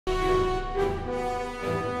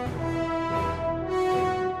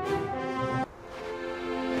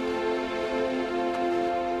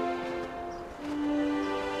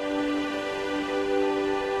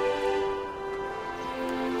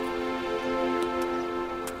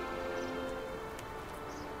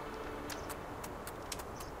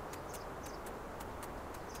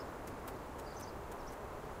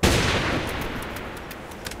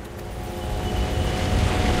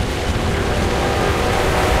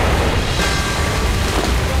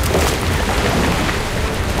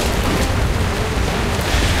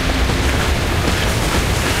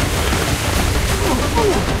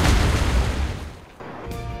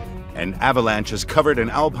Avalanche has covered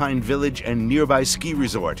an alpine village and nearby ski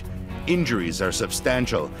resort. Injuries are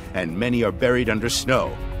substantial, and many are buried under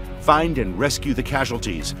snow. Find and rescue the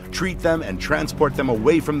casualties, treat them, and transport them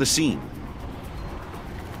away from the scene.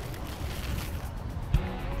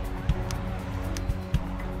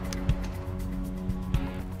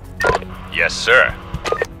 Yes, sir.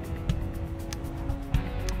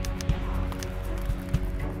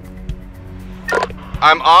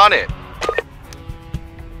 I'm on it.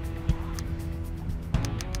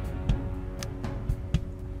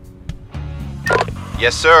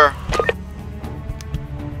 Yes, sir.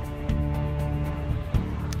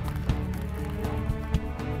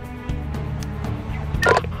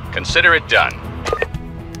 Consider it done.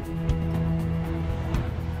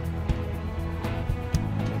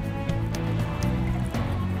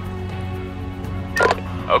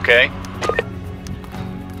 Okay.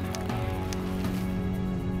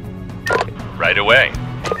 Right away.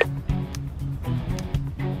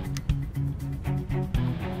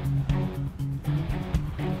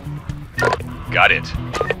 Got it.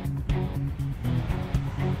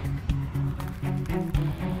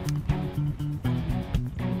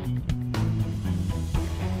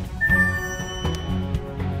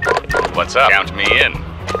 What's up? Count me in.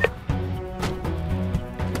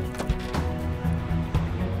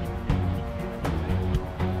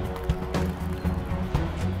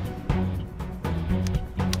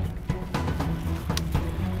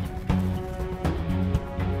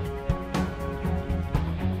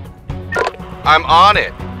 I'm on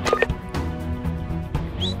it.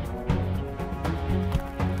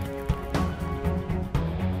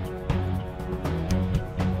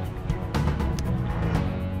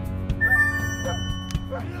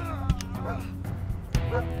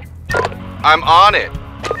 I'm on it.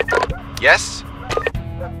 Yes?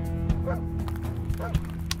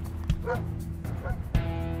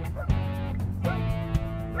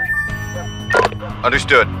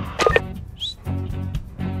 Understood.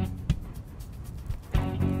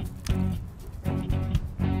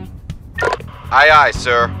 Aye, aye,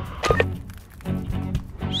 sir.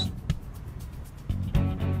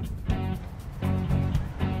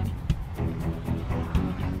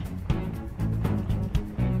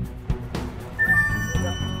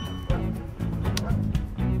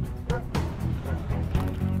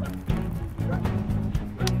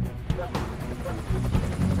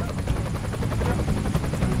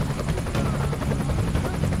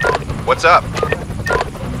 What's up?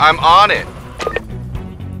 I'm on it.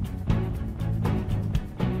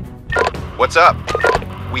 What's up?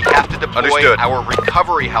 We have to deploy our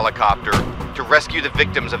recovery helicopter to rescue the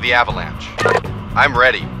victims of the avalanche. I'm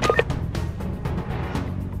ready.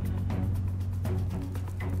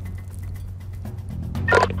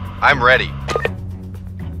 I'm ready.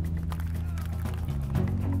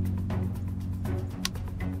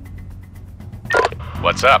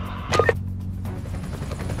 What's up?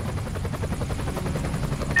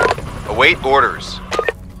 Await orders.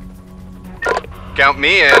 Count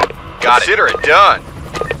me in. Consider it done.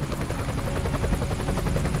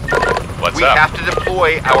 What's we up? have to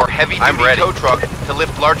deploy our heavy-duty tow truck to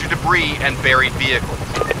lift larger debris and buried vehicles.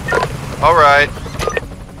 All right.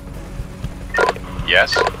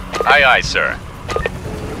 Yes? Aye, aye, sir.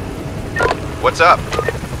 What's up?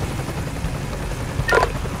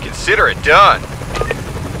 Consider it done.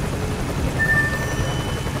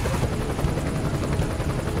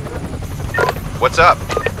 What's up?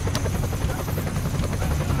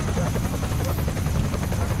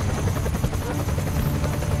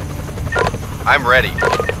 I'm ready.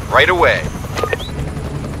 Right away.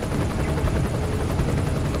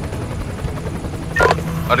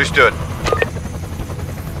 Understood.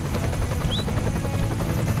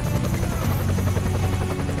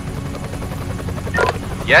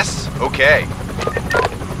 Yes? Okay.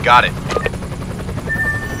 Got it.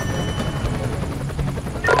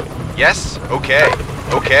 Yes? Okay.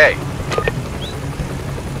 Okay.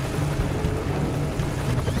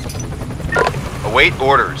 Await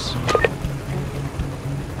orders.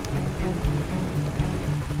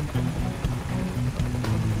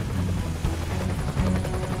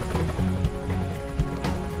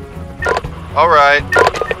 All right.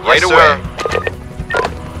 Right away.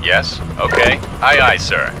 Yes? Okay. Aye, aye,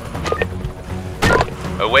 sir.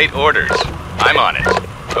 Await orders. I'm on it.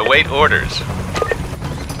 Await orders.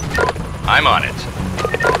 I'm on it.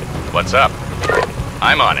 What's up?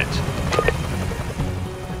 I'm on it.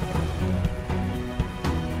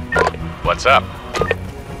 What's up?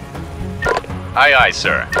 Aye, aye,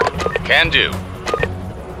 sir. Can do.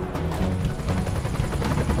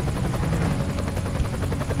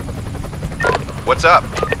 What's up?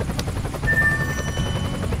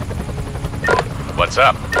 What's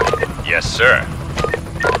up? Yes, sir.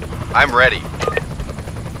 I'm ready.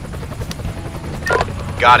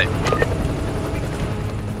 Got it.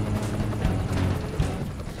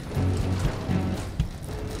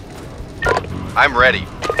 I'm ready.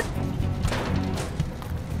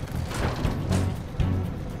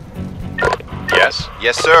 Yes?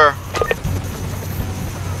 Yes, sir.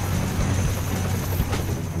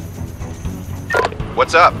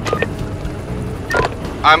 What's up?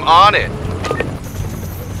 I'm on it.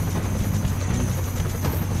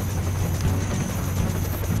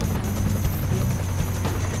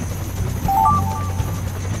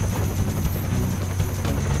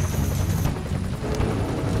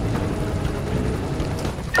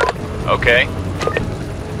 Okay.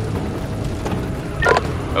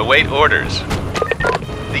 Await orders.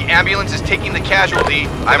 The ambulance is taking the casualty to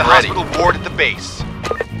the hospital ward at the base.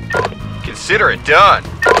 Consider it done.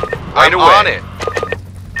 I'm on it.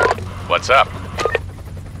 What's up?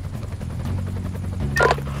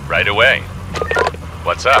 Right away.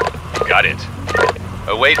 What's up? Got it.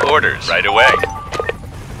 Await orders. Right away.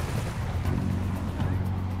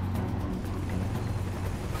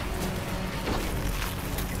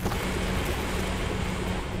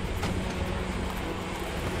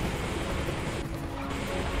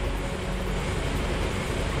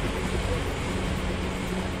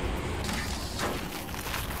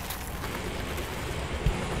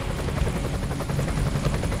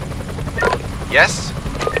 Yes?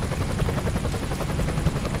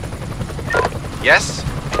 Yes?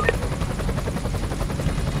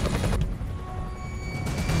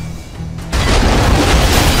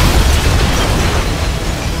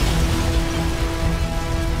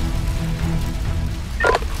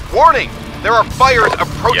 Warning! There are fires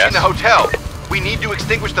approaching the hotel. We need to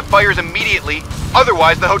extinguish the fires immediately,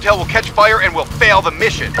 otherwise the hotel will catch fire and will fail the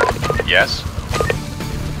mission. Yes?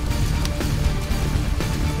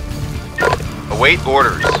 Await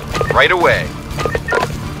orders. Right away.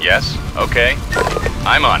 Yes? Okay.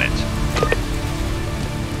 I'm on it.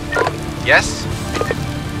 Yes?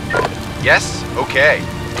 Yes? Okay.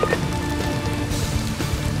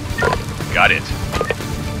 Got it.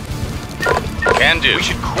 Can do. We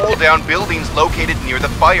should cool down buildings located near the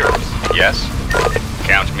fires. Yes?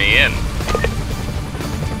 Count me in.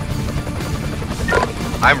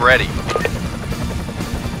 I'm ready.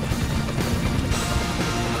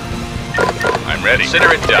 I'm ready.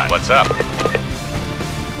 Consider it done. What's up?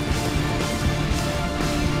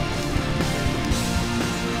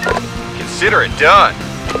 Consider it done.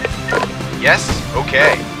 Yes?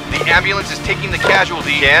 Okay. The ambulance is taking the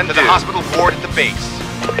casualty to the hospital ward at the base.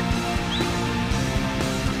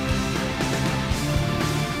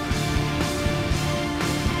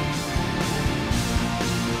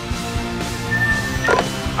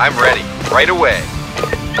 I'm ready. Right away.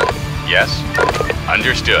 Yes?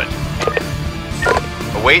 Understood.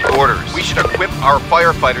 Await orders. We should equip our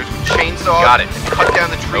firefighters with chainsaws. Got it. And cut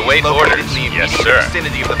down the trees Await located orders. in the Yes, immediate sir.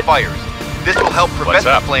 vicinity of the fires. This will help prevent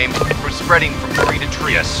the flames from spreading from tree to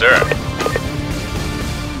tree. Yes, sir.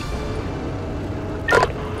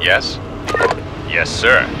 Yes? Yes,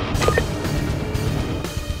 sir.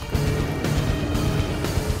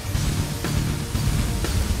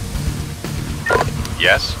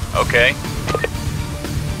 Yes? Okay.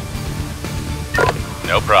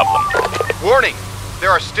 No problem. Warning! There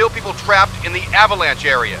are still people trapped in the Avalanche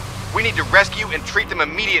area. We need to rescue and treat them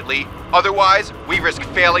immediately, otherwise we risk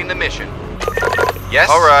failing the mission. Yes?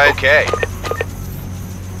 All right. Okay.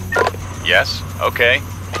 Yes? Okay.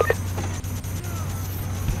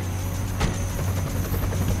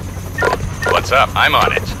 What's up? I'm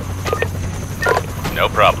on it. No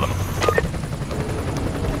problem.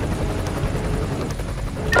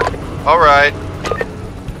 All right.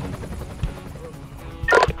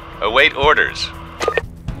 Await orders.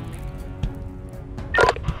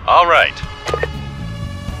 All right.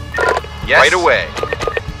 Yes? Right away.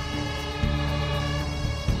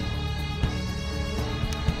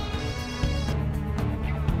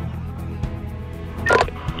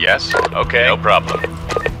 Yes? Okay. No problem.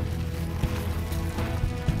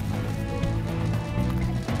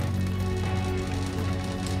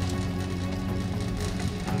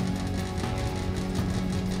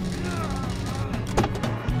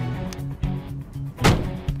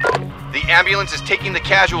 The ambulance is taking the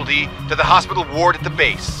casualty to the hospital ward at the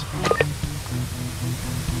base.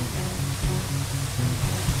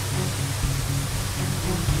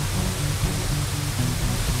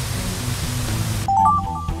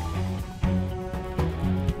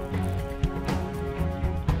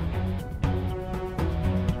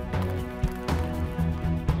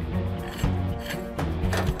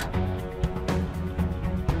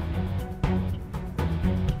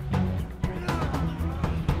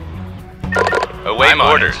 Await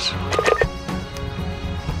orders.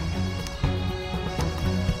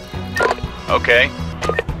 Okay.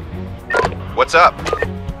 What's up?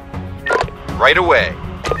 Right away.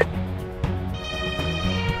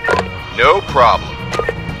 No problem.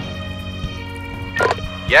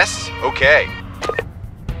 Yes, okay.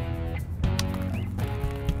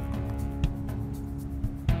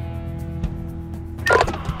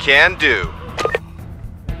 Can do.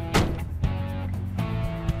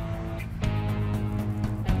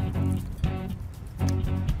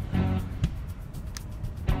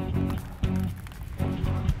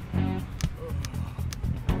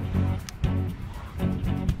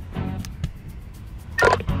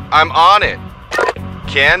 I'm on it.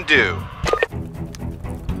 Can do.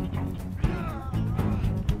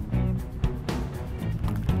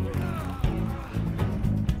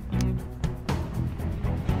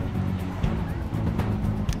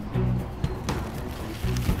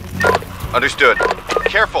 Understood.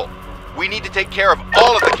 Careful. We need to take care of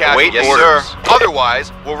all of the casualties. Await orders. Sir.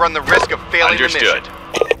 Otherwise, we'll run the risk of failing Understood. the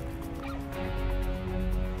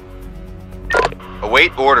mission.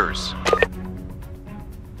 Await orders.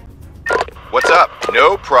 What's up?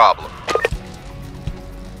 No problem.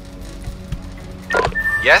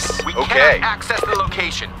 Yes? We okay. cannot access the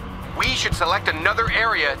location. We should select another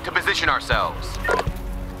area to position ourselves.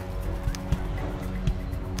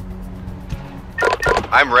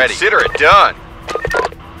 I'm ready. Consider it done.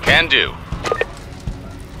 Can do.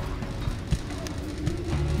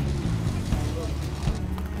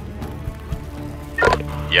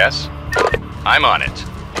 Yes, I'm on it.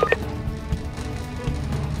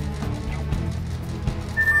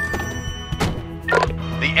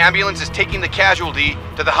 The ambulance is taking the casualty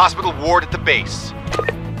to the hospital ward at the base.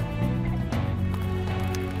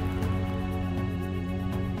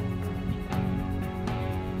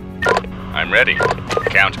 I'm ready.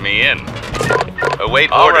 Count me in.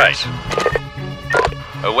 Await orders.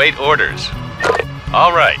 Await orders.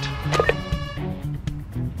 All right.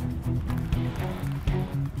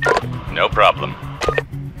 No problem.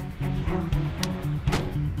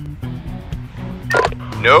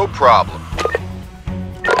 No problem.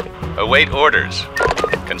 Await orders.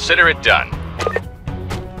 Consider it done.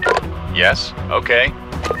 Yes, okay.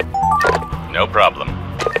 No problem.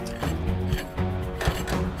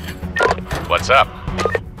 What's up?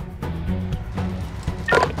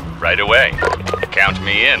 Right away. Count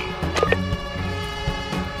me in.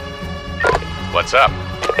 What's up?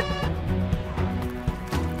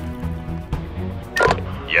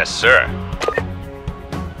 Yes, sir.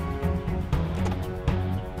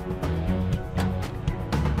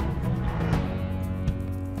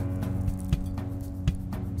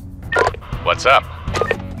 What's up?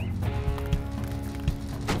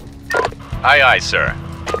 Aye, aye, sir.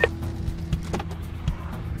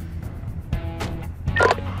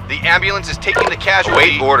 The ambulance is taking the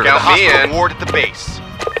casualty to the hospital ward at the base.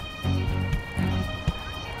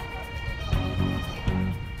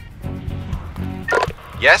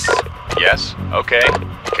 Yes? Yes, okay.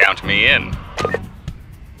 Count me in.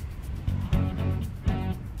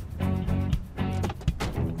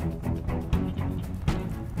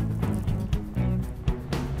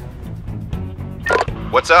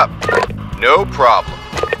 What's up? No problem.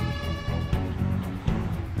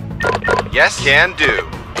 Yes, can do.